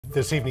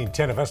This evening,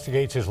 10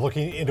 Investigates is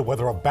looking into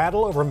whether a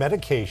battle over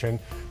medication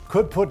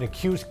could put an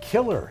accused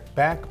killer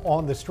back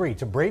on the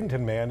streets. A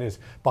Bradenton man is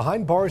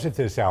behind bars at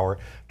this hour,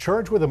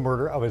 charged with the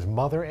murder of his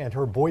mother and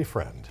her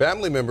boyfriend.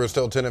 Family members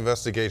tell 10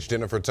 Investigates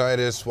Jennifer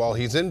Titus while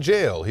he's in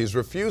jail, he's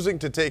refusing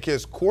to take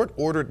his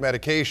court-ordered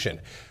medication.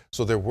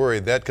 So they're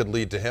worried that could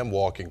lead to him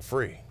walking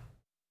free.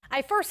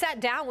 I first sat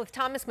down with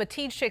Thomas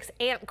Matejcek's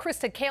aunt,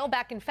 Krista Kale,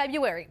 back in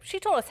February. She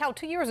told us how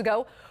 2 years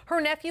ago,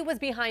 her nephew was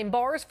behind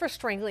bars for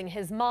strangling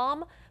his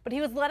mom, but he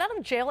was let out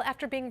of jail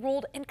after being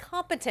ruled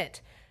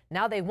incompetent.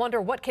 Now they wonder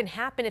what can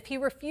happen if he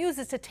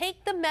refuses to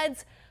take the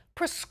meds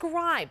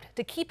prescribed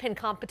to keep him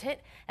competent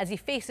as he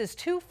faces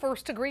 2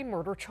 first-degree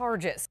murder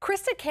charges.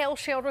 Krista Kale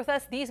shared with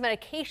us these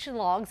medication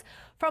logs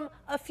from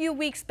a few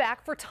weeks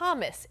back for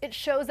Thomas. It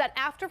shows that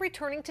after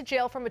returning to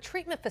jail from a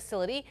treatment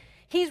facility,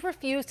 he's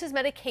refused his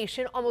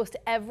medication almost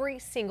every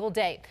single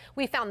day.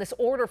 We found this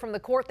order from the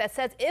court that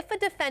says if a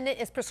defendant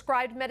is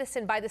prescribed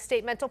medicine by the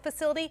state mental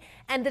facility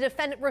and the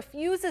defendant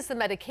refuses the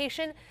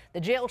medication, the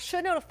jail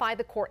should notify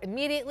the court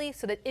immediately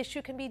so that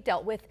issue can be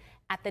dealt with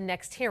at the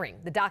next hearing.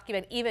 The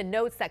document even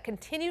notes that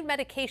continued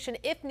medication,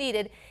 if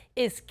needed,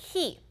 is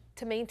key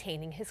to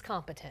maintaining his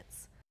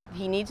competence.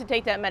 He needs to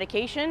take that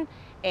medication,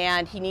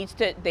 and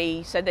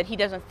they said that he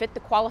doesn't fit the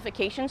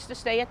qualifications to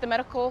stay at the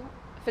medical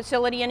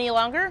facility any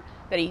longer,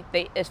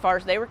 that as far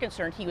as they were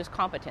concerned, he was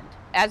competent.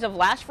 As of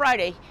last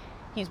Friday,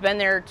 he's been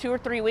there 2 or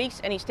 3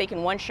 weeks, and he's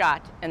taken 1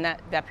 shot in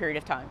that period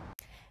of time.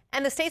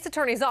 And the state's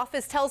attorney's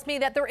office tells me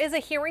that there is a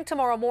hearing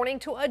tomorrow morning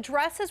to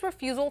address his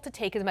refusal to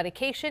take his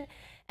medication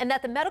and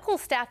that the medical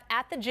staff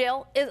at the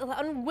jail is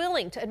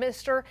unwilling to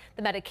administer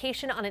the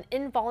medication on an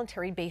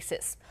involuntary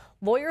basis.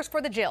 Lawyers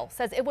for the jail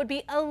says it would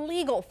be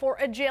illegal for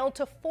a jail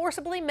to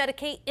forcibly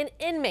medicate an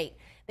inmate.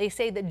 They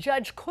say the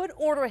judge could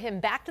order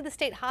him back to the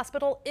state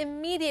hospital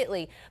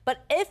immediately,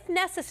 but if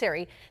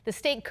necessary, the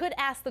state could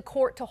ask the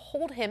court to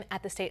hold him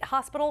at the state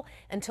hospital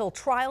until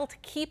trial to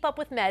keep up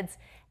with meds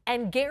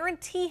and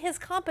guarantee his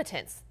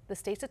competence. The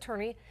state's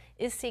attorney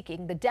is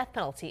seeking the death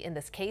penalty in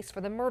this case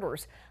for the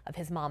murders of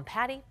his mom,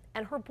 Patti,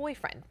 and her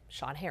boyfriend,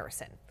 Sean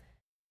Harrison.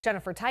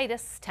 Jennifer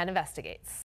Titus, 10 Investigates.